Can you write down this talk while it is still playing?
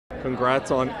Congrats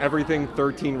on everything,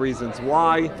 13 Reasons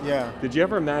Why. Yeah. Did you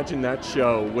ever imagine that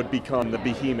show would become the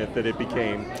behemoth that it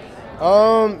became?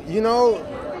 You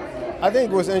know, I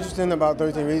think what's interesting about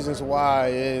 13 Reasons Why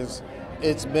is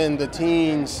it's been the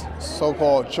teens'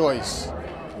 so-called choice.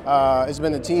 It's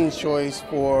been the teens' choice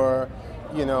for,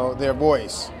 their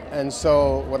voice. And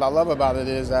so what I love about it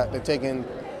is that they're taking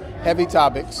heavy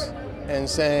topics and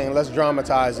saying, let's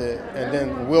dramatize it, and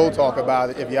then we'll talk about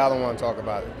it if y'all don't want to talk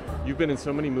about it. You've been in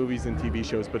so many movies and TV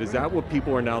shows, but is that what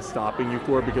people are now stopping you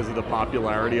for because of the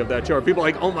popularity of that show? Are people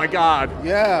like, oh my God?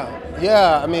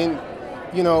 Yeah. I mean,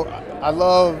 I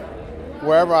love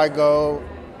wherever I go,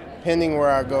 pending where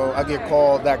I go, I get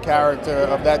called that character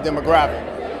of that demographic.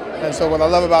 And so what I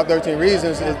love about 13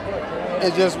 Reasons is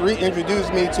it just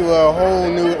reintroduced me to a whole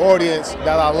new audience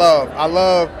that I love. I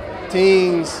love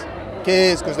teens,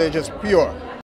 kids, because they're just pure.